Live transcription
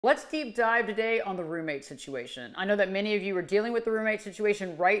Let's deep dive today on the roommate situation. I know that many of you are dealing with the roommate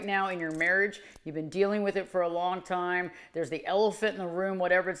situation right now in your marriage. You've been dealing with it for a long time. There's the elephant in the room,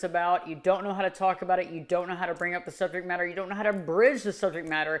 whatever it's about. You don't know how to talk about it. You don't know how to bring up the subject matter. You don't know how to bridge the subject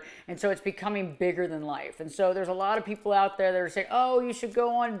matter. And so it's becoming bigger than life. And so there's a lot of people out there that are saying, oh, you should go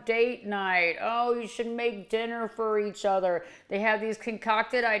on date night. Oh, you should make dinner for each other. They have these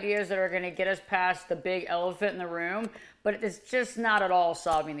concocted ideas that are going to get us past the big elephant in the room. But it's just not at all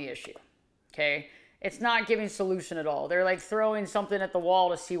solving the issue, okay? It's not giving solution at all. They're like throwing something at the wall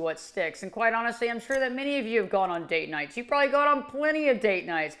to see what sticks. And quite honestly, I'm sure that many of you have gone on date nights. You've probably gone on plenty of date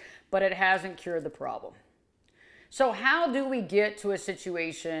nights, but it hasn't cured the problem. So how do we get to a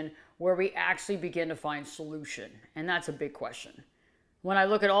situation where we actually begin to find solution? And that's a big question. When I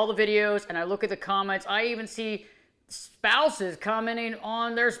look at all the videos and I look at the comments, I even see spouses commenting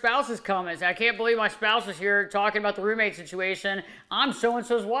on their spouse's comments. I can't believe my spouse is here talking about the roommate situation. I'm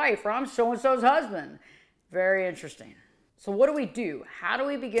so-and-so's wife, or I'm so-and-so's husband. Very interesting. So what do we do? How do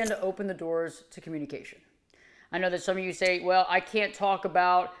we begin to open the doors to communication? I know that some of you say, well, I can't talk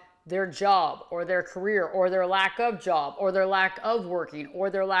about their job or their career or their lack of job or their lack of working or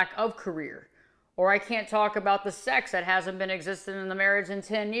their lack of career. Or I can't talk about the sex that hasn't been existing in the marriage in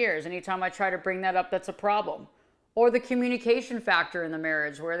 10 years. Anytime I try to bring that up, that's a problem. Or the communication factor in the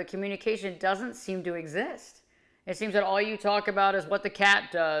marriage, where the communication doesn't seem to exist. It seems that all you talk about is what the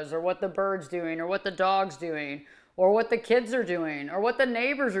cat does, or what the bird's doing, or what the dog's doing, or what the kids are doing, or what the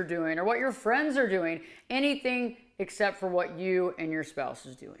neighbors are doing, or what your friends are doing. Anything except for what you and your spouse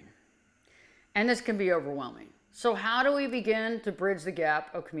is doing. And this can be overwhelming. So how do we begin to bridge the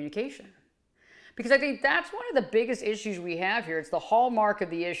gap of communication? Because I think that's one of the biggest issues we have here. It's the hallmark of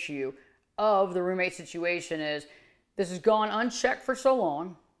the issue of the roommate situation is this has gone unchecked for so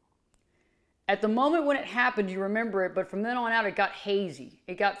long. At the moment when it happened, you remember it, but from then on out, it got hazy.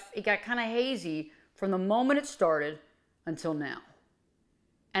 It got kind of hazy from the moment it started until now.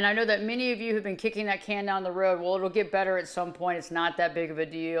 And I know that many of you have been kicking that can down the road. Well, it'll get better at some point. It's not that big of a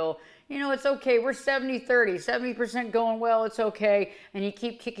deal. You know, it's okay. We're 70-30, 70% going well. It's okay. And you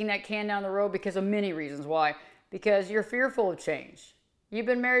keep kicking that can down the road because of many reasons. Why? Because you're fearful of change. You've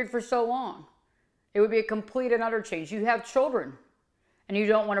been married for so long. It would be a complete and utter change. You have children, and you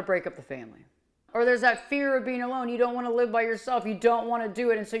don't want to break up the family. Or there's that fear of being alone. You don't want to live by yourself. You don't want to do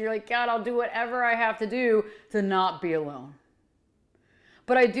it. And so you're like, God, I'll do whatever I have to do to not be alone.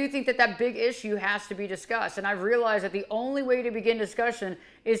 But I do think that that big issue has to be discussed. And I've realized that the only way to begin discussion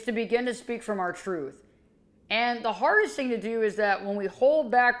is to begin to speak from our truth. And the hardest thing to do is that when we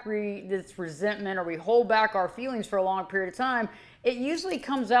hold back this resentment, or we hold back our feelings for a long period of time, it usually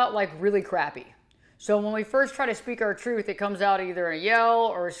comes out like really crappy. So when we first try to speak our truth, it comes out either in a yell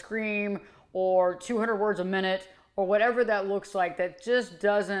or a scream or 200 words a minute or whatever that looks like, that just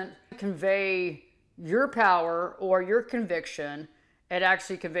doesn't convey your power or your conviction. It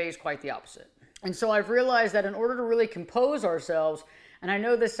actually conveys quite the opposite. And so I've realized that in order to really compose ourselves, and I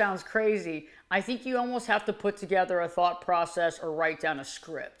know this sounds crazy, I think you almost have to put together a thought process or write down a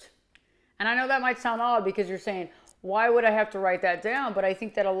script. And I know that might sound odd because you're saying, why would I have to write that down? But I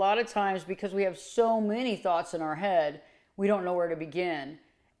think that a lot of times, because we have so many thoughts in our head, we don't know where to begin.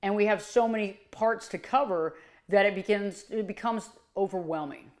 And we have so many parts to cover that it becomes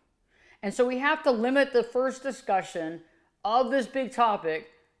overwhelming. And so we have to limit the first discussion of this big topic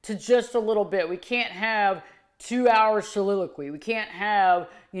to just a little bit. We can't have 2 hours soliloquy. We can't have,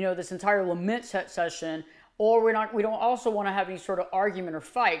 this entire lament session. Or we don't also want to have any sort of argument or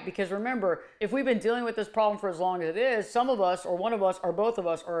fight. Because remember, if we've been dealing with this problem for as long as it is, some of us, or one of us, or both of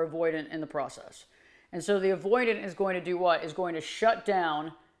us are avoidant in the process. And so the avoidant is going to do what? Is going to shut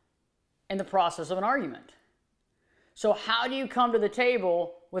down in the process of an argument. So how do you come to the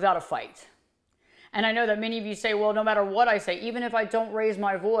table without a fight? And I know that many of you say, well, no matter what I say, even if I don't raise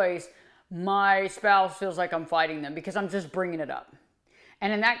my voice, my spouse feels like I'm fighting them because I'm just bringing it up.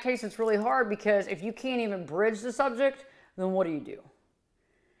 And in that case, it's really hard, because if you can't even bridge the subject, then what do you do?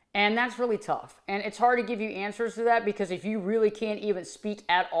 And that's really tough. And it's hard to give you answers to that, because if you really can't even speak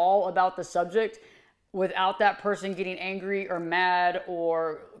at all about the subject without that person getting angry or mad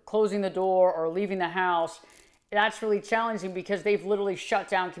or closing the door or leaving the house, that's really challenging, because they've literally shut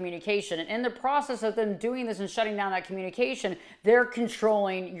down communication. And in the process of them doing this and shutting down that communication, they're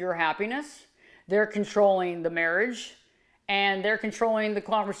controlling your happiness, they're controlling the marriage, and they're controlling the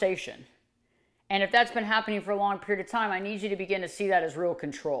conversation. And if that's been happening for a long period of time, I need you to begin to see that as real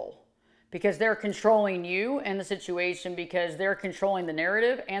control. Because they're controlling you and the situation, because they're controlling the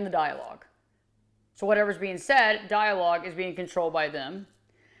narrative and the dialogue. So whatever's being said, dialogue is being controlled by them.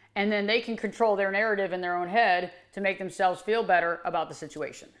 And then they can control their narrative in their own head to make themselves feel better about the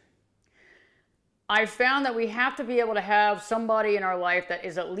situation. I found that we have to be able to have somebody in our life that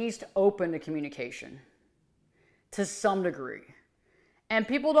is at least open to communication to some degree. And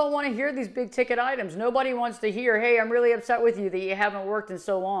people don't want to hear these big ticket items. Nobody wants to hear, hey, I'm really upset with you that you haven't worked in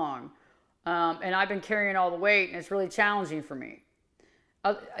so long. And I've been carrying all the weight and it's really challenging for me.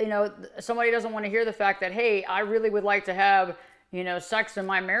 Somebody doesn't want to hear the fact that, hey, I really would like to have, sex in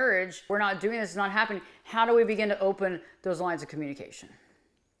my marriage. We're not doing this. It's not happening. How do we begin to open those lines of communication?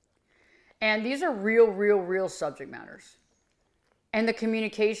 And these are real subject matters. And the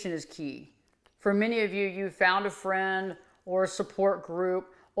communication is key. For many of you, you found a friend or a support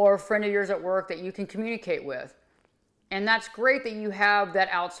group or a friend of yours at work that you can communicate with. And that's great that you have that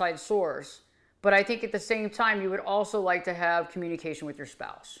outside source. But I think at the same time, you would also like to have communication with your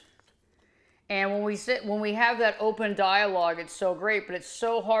spouse. And when we have that open dialogue, it's so great, but it's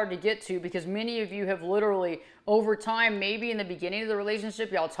so hard to get to because many of you have literally, over time, maybe in the beginning of the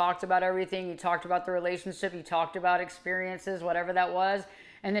relationship, y'all talked about everything. You talked about the relationship. You talked about experiences, whatever that was.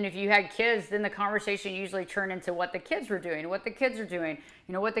 And then if you had kids, then the conversation usually turned into what the kids were doing, what the kids are doing,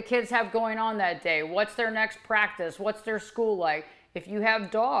 what the kids have going on that day, what's their next practice, what's their school like. If you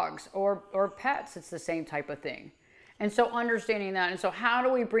have dogs or pets, it's the same type of thing. And so understanding that. And so how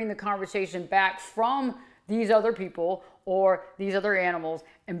do we bring the conversation back from these other people or these other animals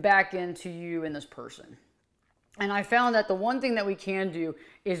and back into you and this person? And I found that the one thing that we can do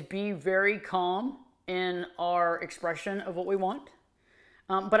is be very calm in our expression of what we want.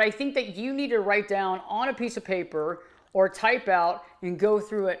 But I think that you need to write down on a piece of paper or type out and go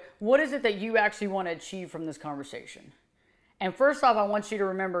through it. What is it that you actually want to achieve from this conversation? And first off, I want you to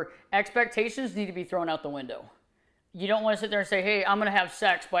remember expectations need to be thrown out the window. You don't want to sit there and say, hey, I'm going to have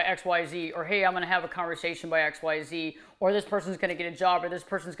sex by XYZ, or hey, I'm going to have a conversation by XYZ, or this person's going to get a job, or this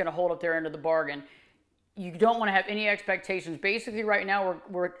person's going to hold up their end of the bargain. You don't want to have any expectations. Basically, right now,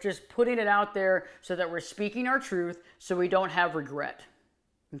 we're just putting it out there so that we're speaking our truth so we don't have regret.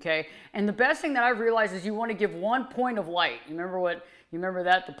 Okay? And the best thing that I've realized is you want to give 1 point of light. You remember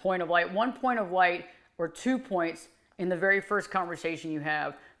that, the point of light? 1 point of light or 2 points in the very first conversation you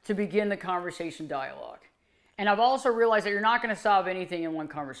have to begin the conversation dialogue. And I've also realized that you're not going to solve anything in one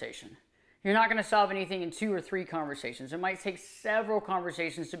conversation. You're not going to solve anything in 2 or 3 conversations. It might take several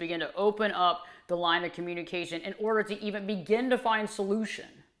conversations to begin to open up the line of communication in order to even begin to find solution.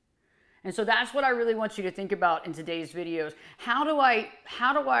 And so that's what I really want you to think about in today's videos. How do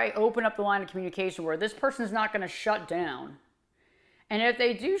I open up the line of communication where this person's not going to shut down? And if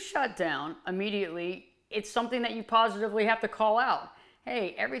they do shut down immediately, it's something that you positively have to call out.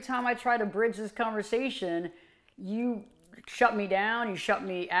 Hey, every time I try to bridge this conversation, you shut me down, you shut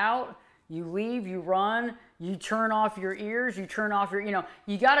me out, you leave, you run, you turn off your ears, you turn off your,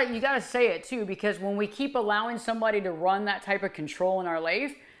 you gotta say it too, because when we keep allowing somebody to run that type of control in our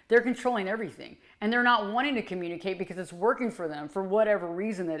life, they're controlling everything. And they're not wanting to communicate because it's working for them for whatever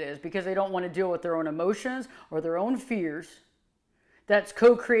reason it is, because they don't want to deal with their own emotions or their own fears that's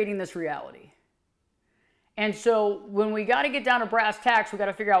co-creating this reality. And so when we got to get down to brass tacks, we got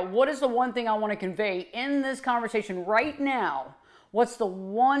to figure out what is the one thing I want to convey in this conversation right now. What's the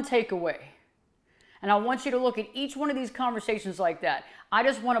one takeaway? And I want you to look at each one of these conversations like that. I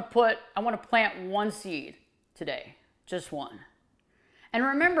want to plant one seed today, just one. And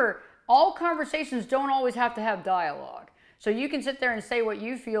remember, all conversations don't always have to have dialogue. So you can sit there and say what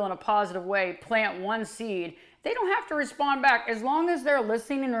you feel in a positive way, plant one seed. They don't have to respond back. As long as they're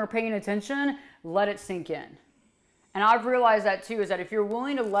listening and are paying attention, let it sink in. And I've realized that too, is that if you're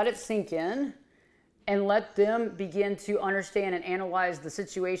willing to let it sink in and let them begin to understand and analyze the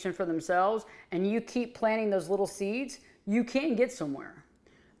situation for themselves, and you keep planting those little seeds, you can get somewhere.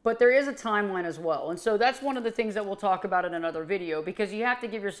 But there is a timeline as well. And so that's one of the things that we'll talk about in another video, because you have to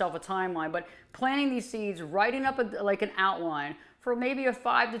give yourself a timeline. But planting these seeds, writing up like an outline for maybe a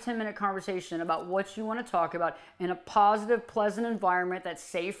 5 to 10 minute conversation about what you want to talk about in a positive, pleasant environment that's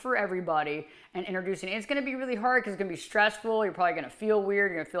safe for everybody, and introducing it. It's going to be really hard because it's going to be stressful. You're probably going to feel weird.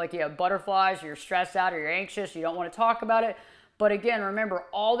 You're going to feel like you have butterflies, or you're stressed out, or you're anxious. You don't want to talk about it. But again, remember,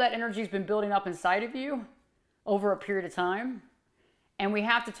 all that energy has been building up inside of you over a period of time. And we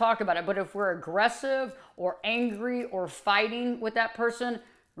have to talk about it. But if we're aggressive or angry or fighting with that person,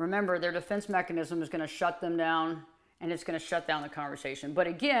 remember, their defense mechanism is going to shut them down, and it's going to shut down the conversation. But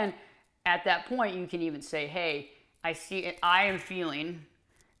again, at that point, you can even say, hey, I am feeling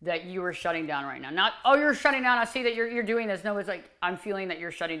that you are shutting down right now. Not, oh, you're shutting down, I see that you're doing this. No, it's like, I'm feeling that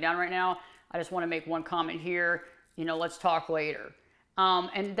you're shutting down right now. I just want to make one comment here. Let's talk later.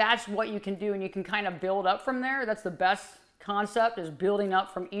 And that's what you can do, and you can kind of build up from there. That's the best concept is building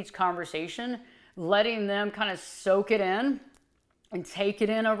up from each conversation, letting them kind of soak it in and take it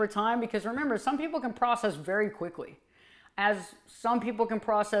in over time. Because remember, some people can process very quickly, as some people can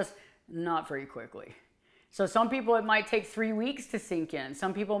process not very quickly. So some people, it might take 3 weeks to sink in.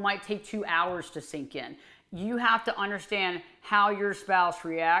 Some people might take 2 hours to sink in. You have to understand how your spouse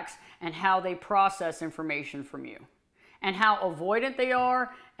reacts and how they process information from you, and how avoidant they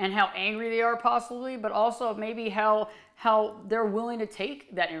are, and how angry they are possibly, but also maybe how they're willing to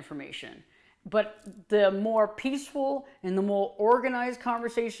take that information. But the more peaceful and the more organized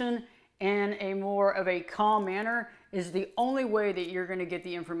conversation and a more of a calm manner is the only way that you're going to get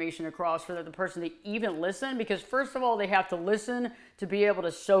the information across for the person to even listen. Because first of all, they have to listen to be able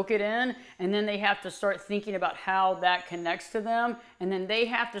to soak it in, and then they have to start thinking about how that connects to them, and then they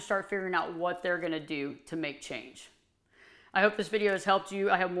have to start figuring out what they're going to do to make change. I hope this video has helped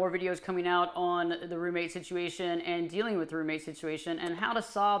you. I have more videos coming out on the roommate situation and dealing with the roommate situation and how to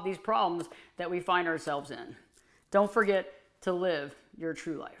solve these problems that we find ourselves in. Don't forget to live your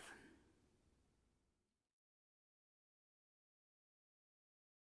true life.